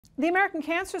The American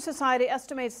Cancer Society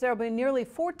estimates there will be nearly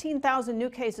 14,000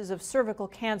 new cases of cervical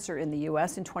cancer in the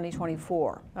U.S. in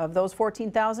 2024. Of those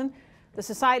 14,000, the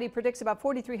society predicts about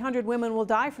 4,300 women will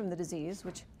die from the disease,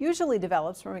 which usually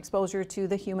develops from exposure to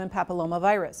the human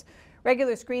papillomavirus.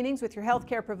 Regular screenings with your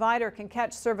healthcare provider can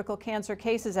catch cervical cancer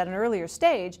cases at an earlier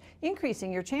stage,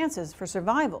 increasing your chances for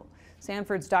survival.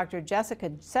 Sanford's Dr.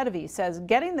 Jessica Cervi says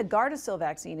getting the Gardasil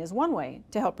vaccine is one way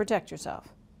to help protect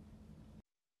yourself.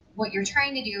 What you're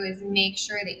trying to do is make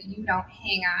sure that you don't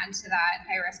hang on to that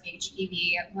high-risk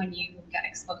HPV when you get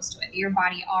exposed to it. Your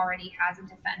body already has a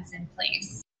defense in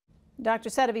place. Dr.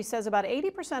 Cervi says about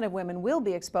 80% of women will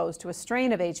be exposed to a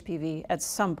strain of HPV at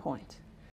some point.